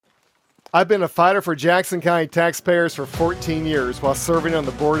I've been a fighter for Jackson County taxpayers for 14 years while serving on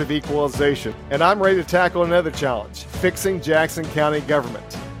the Board of Equalization, and I'm ready to tackle another challenge, fixing Jackson County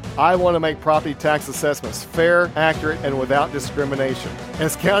government. I want to make property tax assessments fair, accurate, and without discrimination.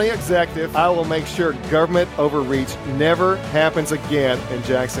 As county executive, I will make sure government overreach never happens again in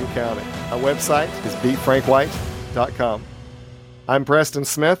Jackson County. My website is beatfrankwhite.com. I'm Preston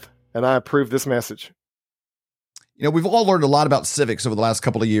Smith, and I approve this message. You know, we've all learned a lot about civics over the last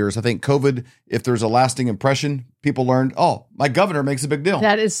couple of years. I think COVID, if there's a lasting impression, people learned, oh, my governor makes a big deal.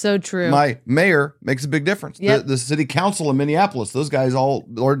 That is so true. My mayor makes a big difference. Yep. The city council in Minneapolis, those guys all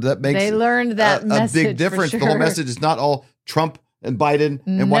learned that makes they learned that a big difference. For sure. The whole message is not all Trump and Biden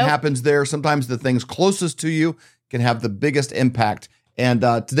and what happens there. Sometimes the things closest to you can have the biggest impact. And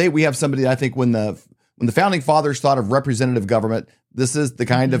today we have somebody, I think, when the founding fathers thought of representative government, this is the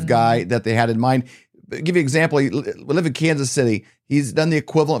kind of guy that they had in mind. I'll give you an example. We live in Kansas City. He's done the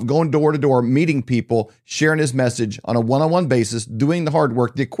equivalent of going door to door, meeting people, sharing his message on a one-on-one basis, doing the hard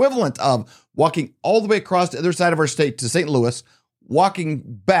work, the equivalent of walking all the way across the other side of our state to St. Louis, walking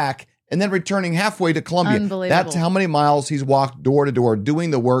back, and then returning halfway to Columbia. Unbelievable. That's how many miles he's walked door to door,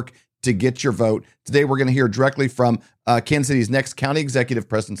 doing the work to get your vote. Today, we're going to hear directly from Kansas City's next county executive,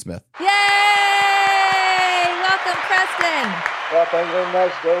 Preston Smith. Yay! Welcome, Preston. Well, thank you very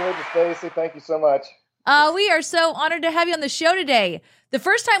much, David and Stacy. Thank you so much. We are so honored to have you on the show today. The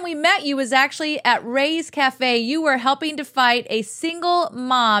first time we met you was actually at Ray's Cafe. You were helping to fight a single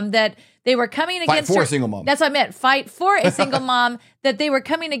mom that they were coming against her. Fight for a single mom. That's what I meant. Fight for a single mom that they were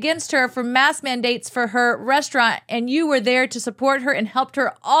coming against her for mask mandates for her restaurant. And you were there to support her and helped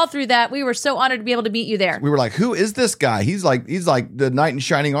her all through that. We were so honored to be able to meet you there. We were like, who is this guy? He's like the knight in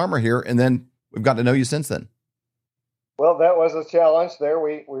shining armor here. And then we've gotten to know you since then. Well, that was a challenge there.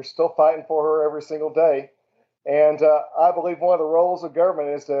 We're still fighting for her every single day. And I believe one of the roles of government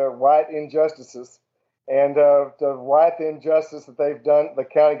is to right injustices and to right the injustice that they've done, the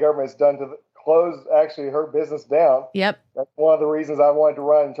county government has done to close actually her business down. Yep. That's one of the reasons I wanted to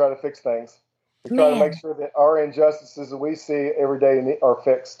run and try to fix things. To try to make sure that our injustices that we see every day are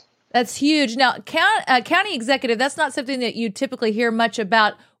fixed. That's huge. Now, county executive, that's not something that you typically hear much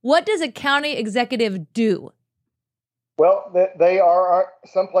about. What does a county executive do? Well, they are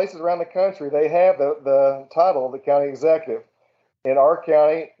some places around the country. They have the title of the county executive. In our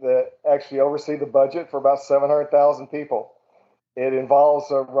county, that actually oversee the budget for about 700,000 people. It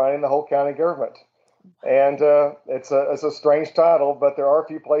involves running the whole county government, and it's a strange title, but there are a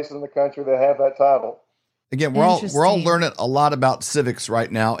few places in the country that have that title. Again, we're all learning a lot about civics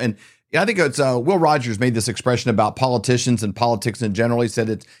right now, and I think it's Will Rogers made this expression about politicians and politics in general. He said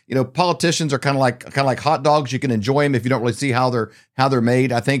it's politicians are kind of like hot dogs. You can enjoy them if you don't really see how they're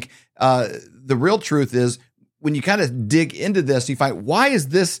made. I think the real truth is when you kind of dig into this, you find, why is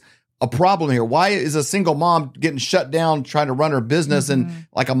this a problem here? Why is a single mom getting shut down trying to run her business and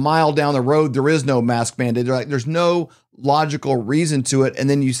like a mile down the road there is no mask mandate? There's no logical reason to it, and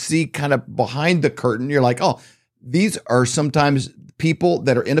then you see kind of behind the curtain, you're like, oh, these are sometimes people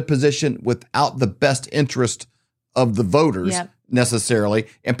that are in a position without the best interest of the voters necessarily.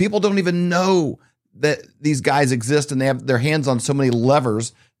 And people don't even know that these guys exist and they have their hands on so many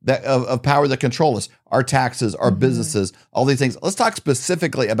levers that of power that control us, our taxes, our businesses, all these things. Let's talk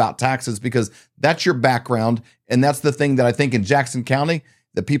specifically about taxes because that's your background. And that's the thing that I think in Jackson County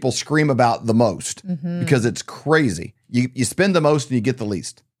that people scream about the most because it's crazy. You spend the most and you get the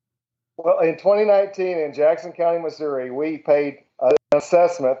least. Well, in 2019 in Jackson County, Missouri, we paid an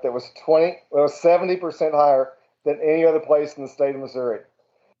assessment that was 70% higher than any other place in the state of Missouri.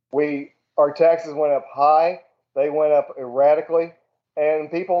 Our taxes went up high, they went up erratically,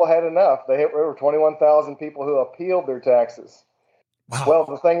 and people had enough. There were 21,000 people who appealed their taxes. Wow. Well,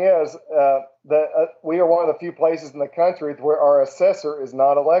 the thing is that we are one of the few places in the country where our assessor is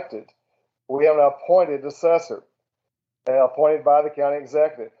not elected. We have an appointed assessor, appointed by the county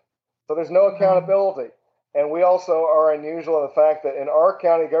executive. So there's no accountability. And we also are unusual in the fact that in our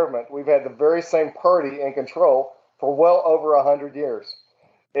county government, we've had the very same party in control for well over 100 years.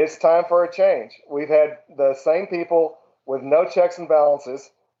 It's time for a change. We've had the same people with no checks and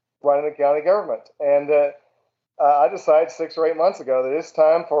balances running the county government. And I decided 6 or 8 months ago that it's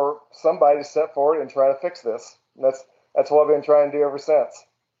time for somebody to step forward and try to fix this. And that's what I've been trying to do ever since.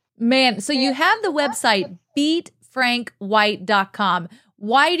 Man, so you have the website, beatfrankwhite.com.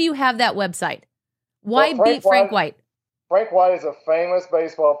 Why do you have that website? Why beat Frank White? Frank White is a famous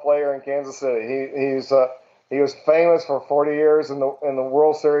baseball player in Kansas City. He was famous for 40 years in the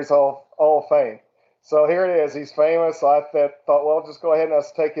World Series Hall of Fame. So here it is. He's famous. So I thought, well, just go ahead and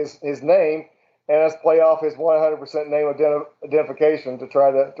let's take his name and us play off his 100% name identification to try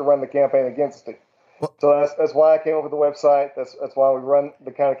to run the campaign against him. So that's why I came up with the website. That's why we run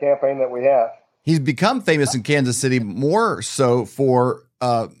the kind of campaign that we have. He's become famous in Kansas City more so for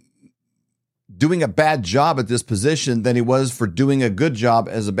doing a bad job at this position than he was for doing a good job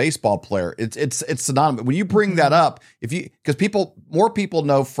as a baseball player. It's synonymous. When you bring that up, because more people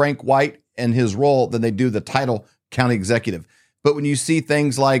know Frank White and his role than they do the title county executive. But when you see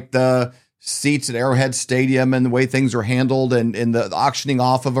things like the seats at Arrowhead Stadium and the way things are handled and the auctioning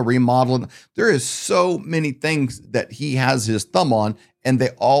off of a remodel, there is so many things that he has his thumb on, and they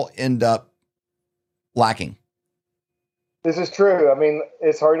all end up lacking. This is true. I mean,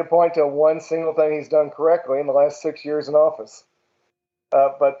 it's hard to point to one single thing he's done correctly in the last 6 years in office.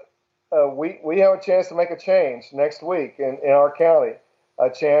 But we have a chance to make a change next week in our county,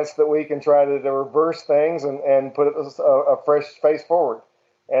 a chance that we can try to reverse things and put a fresh face forward.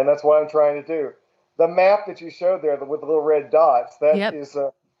 And that's what I'm trying to do. The map that you showed there with the little red dots,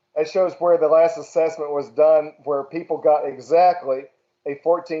 that shows where the last assessment was done, where people got exactly a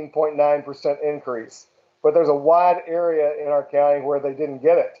 14.9% increase. But there's a wide area in our county where they didn't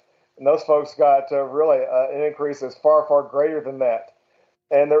get it. And those folks got really an increase that's far, far greater than that.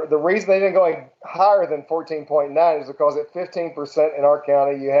 And the reason they didn't go any higher than 14.9 is because at 15% in our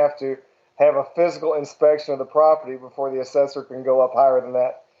county, you have to have a physical inspection of the property before the assessor can go up higher than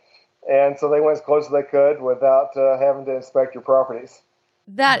that. And so they went as close as they could without having to inspect your properties.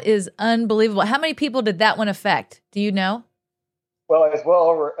 That is unbelievable. How many people did that one affect? Do you know? Well, it's well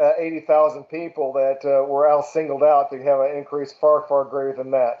over 80,000 people that were all singled out to have an increase far, far greater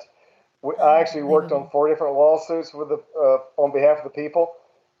than that. I actually worked on 4 different lawsuits with on behalf of the people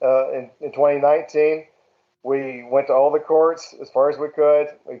in 2019. We went to all the courts as far as we could.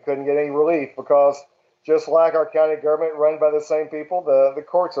 We couldn't get any relief because just like our county government run by the same people, the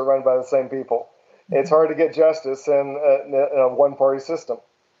courts are run by the same people. It's hard to get justice in a one-party system.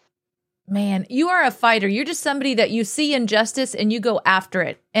 Man, you are a fighter. You're just somebody that you see injustice and you go after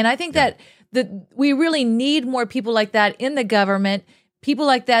it. And I think that we really need more people like that in the government, people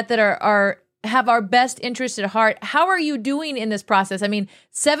like that have our best interest at heart. How are you doing in this process? I mean,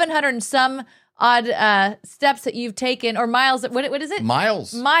 700 and some odd steps that you've taken, or miles. What is it?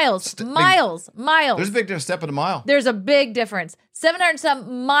 Miles. Miles. There's a big step in a mile. There's a big difference. 700 and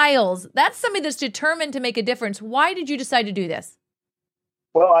some miles. That's somebody that's determined to make a difference. Why did you decide to do this?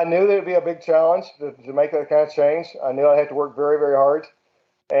 Well, I knew there'd be a big challenge to make that kind of change. I knew I had to work very, very hard.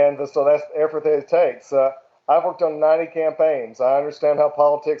 And so that's the effort that it takes. I've worked on 90 campaigns. I understand how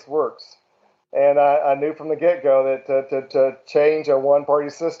politics works. And I knew from the get-go that to change a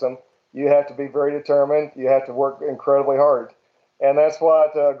one-party system, you have to be very determined. You have to work incredibly hard. And that's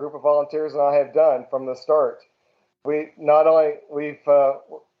what a group of volunteers and I have done from the start. We've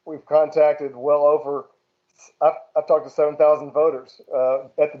contacted well over, I've talked to 7,000 voters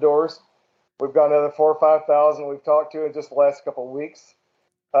at the doors. We've got another 4,000 or 5,000 we've talked to in just the last couple of weeks.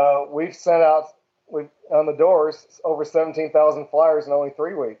 We've sent out on the doors over 17,000 flyers in only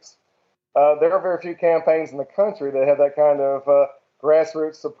 3 weeks. There are very few campaigns in the country that have that kind of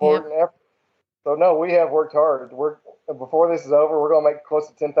grassroots support and effort. So no, we have worked hard. Before this is over, we're going to make close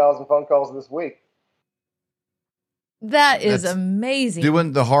to 10,000 phone calls this week. That's amazing.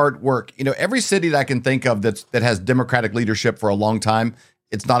 Doing the hard work. You know, every city that I can think of that has Democratic leadership for a long time,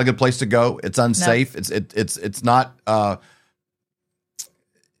 it's not a good place to go. It's unsafe. No.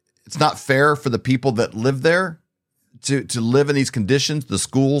 It's not fair for the people that live there to live in these conditions. The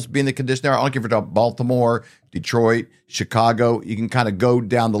schools being the condition there. I don't care if you're talking Baltimore, Detroit, Chicago. You can kind of go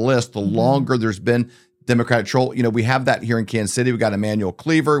down the list. The longer there's been Democratic control, you know, we have that here in Kansas City. We got Emanuel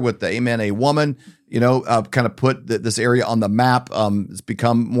Cleaver with the Amen a Woman. You know, kind of put this area on the map. It's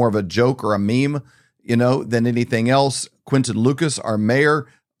become more of a joke or a meme, you know, than anything else. Quentin Lucas, our mayor,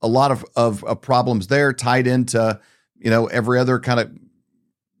 a lot of problems there tied into, you know, every other kind of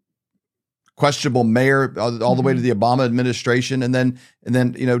questionable mayor all the way to the Obama administration, and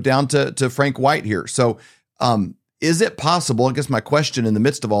then you know down to Frank White here. So, is it possible? I guess my question in the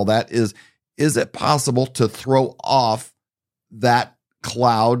midst of all that is it possible to throw off that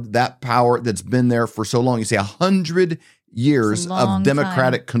cloud, that power that's been there for so long? You say 100 years of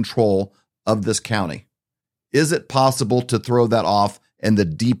Democratic control of this county. Is it possible to throw that off and the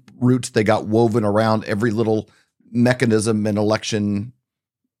deep roots they got woven around every little mechanism and election?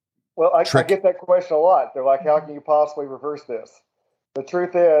 Well, I get that question a lot. They're like, how can you possibly reverse this? The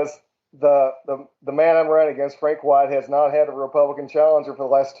truth is, the man I'm running against, Frank White, has not had a Republican challenger for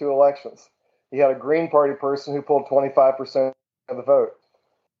the last 2 elections. He had a Green Party person who pulled 25% of the vote.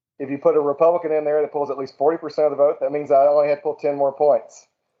 If you put a Republican in there that pulls at least 40% of the vote, that means I only had to pull 10 more points.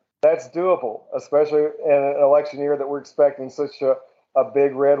 That's doable, especially in an election year that we're expecting such a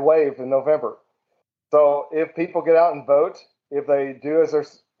big red wave in November. So if people get out and vote, if they do as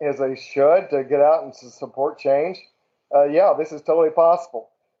they should to get out and to support change, this is totally possible.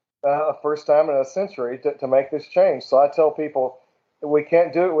 First time in a century to make this change. So I tell people, we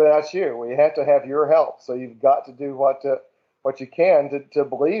can't do it without you. We have to have your help. So you've got to do what you can to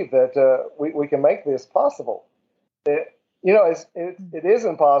believe that we can make this possible. It is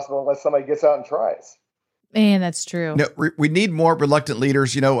impossible unless somebody gets out and tries. Man, that's true. No, we need more reluctant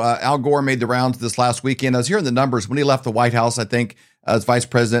leaders. Al Gore made the rounds this last weekend. I was hearing the numbers when he left the White House. I think as vice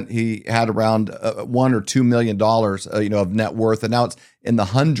president, he had around $1 or $2 million, of net worth, and now it's in the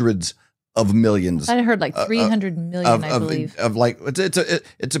hundreds of millions. I heard like 300 million, I believe.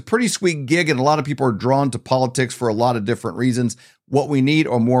 It's a pretty sweet gig, and a lot of people are drawn to politics for a lot of different reasons. What we need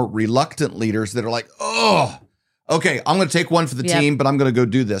are more reluctant leaders that are like, oh, okay, I'm going to take one for the team, but I'm going to go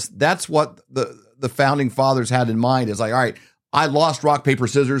do this. That's what the founding fathers had in mind. Is like, all right, I lost rock, paper,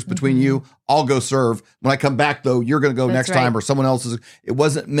 scissors between you. I'll go serve. When I come back, though, you're going to go next time, or someone else is. It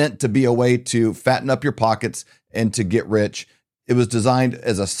wasn't meant to be a way to fatten up your pockets and to get rich. It was designed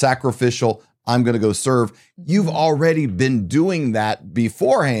as a sacrificial, I'm going to go serve. You've already been doing that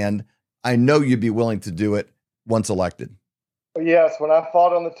beforehand. I know you'd be willing to do it once elected. Yes, when I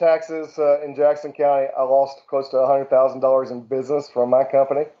fought on the taxes in Jackson County, I lost close to $100,000 in business from my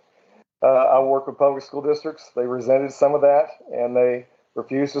company. I work with public school districts. They resented some of that, and they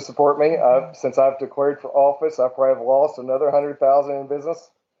refused to support me. Since I've declared for office, I probably have lost another $100,000 in business.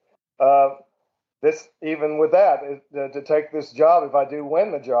 Even with that, to take this job, if I do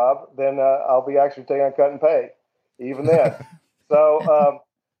win the job, then I'll be actually taking a cut in pay, even then. So,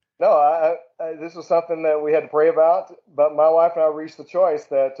 this was something that we had to pray about. But my wife and I reached the choice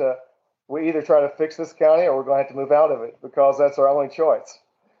that we either try to fix this county or we're going to have to move out of it, because that's our only choice.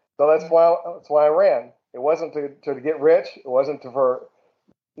 So that's why I ran. It wasn't to get rich. It wasn't for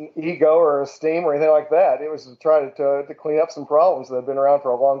ego or esteem or anything like that. It was to try to clean up some problems that have been around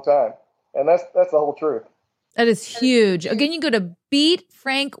for a long time. And that's the whole truth. That is huge. Again, you go to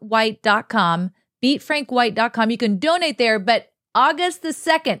beatfrankwhite.com, beatfrankwhite.com. You can donate there, but August the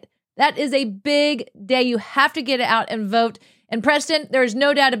 2nd, that is a big day. You have to get out and vote. And Preston, there's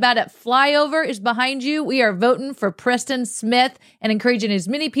no doubt about it. Flyover is behind you. We are voting for Preston Smith and encouraging as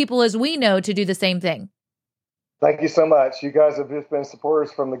many people as we know to do the same thing. Thank you so much. You guys have just been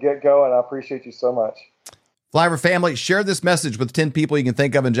supporters from the get-go, and I appreciate you so much. Flyover family, share this message with 10 people you can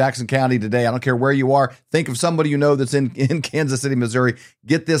think of in Jackson County today. I don't care where you are. Think of somebody you know that's in Kansas City, Missouri.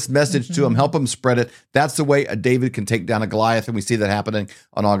 Get this message to them. Help them spread it. That's the way a David can take down a Goliath, and we see that happening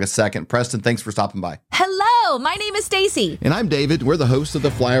on August 2nd. Preston, thanks for stopping by. Hello, my name is Stacy. And I'm David. We're the hosts of the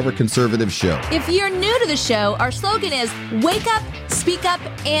Flyover Conservative Show. If you're new to the show, our slogan is wake up, speak up,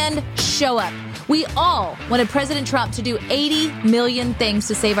 and show up. We all wanted President Trump to do 80 million things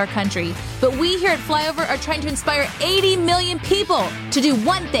to save our country. But we here at Flyover are trying to inspire 80 million people to do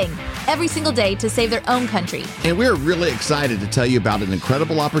one thing every single day to save their own country. And we're really excited to tell you about an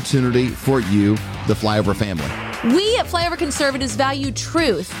incredible opportunity for you, the Flyover family. We at Flyover Conservatives value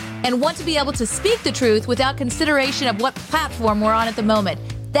truth and want to be able to speak the truth without consideration of what platform we're on at the moment.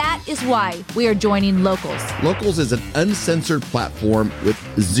 That is why we are joining Locals. Locals is an uncensored platform with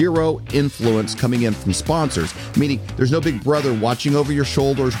zero influence coming in from sponsors, meaning there's no big brother watching over your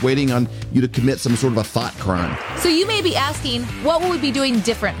shoulders, waiting on you to commit some sort of a thought crime. So you may be asking, what will we be doing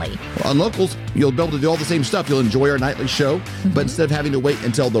differently? Well, on Locals, you'll be able to do all the same stuff. You'll enjoy our nightly show, but instead of having to wait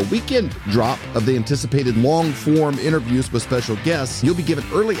until the weekend drop of the anticipated long-form interviews with special guests, you'll be given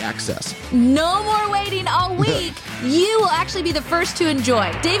early access. No more waiting all week. You will actually be the first to enjoy.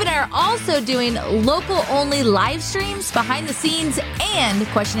 David and I are also doing local-only live streams, behind the scenes, and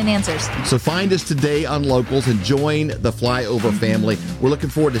question and answers. So find us today on Locals and join the Flyover family. We're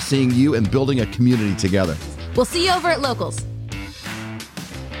looking forward to seeing you and building a community together. We'll see you over at Locals.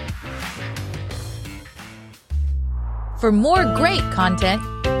 For more great content,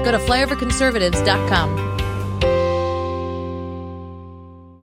 go to flyoverconservatives.com.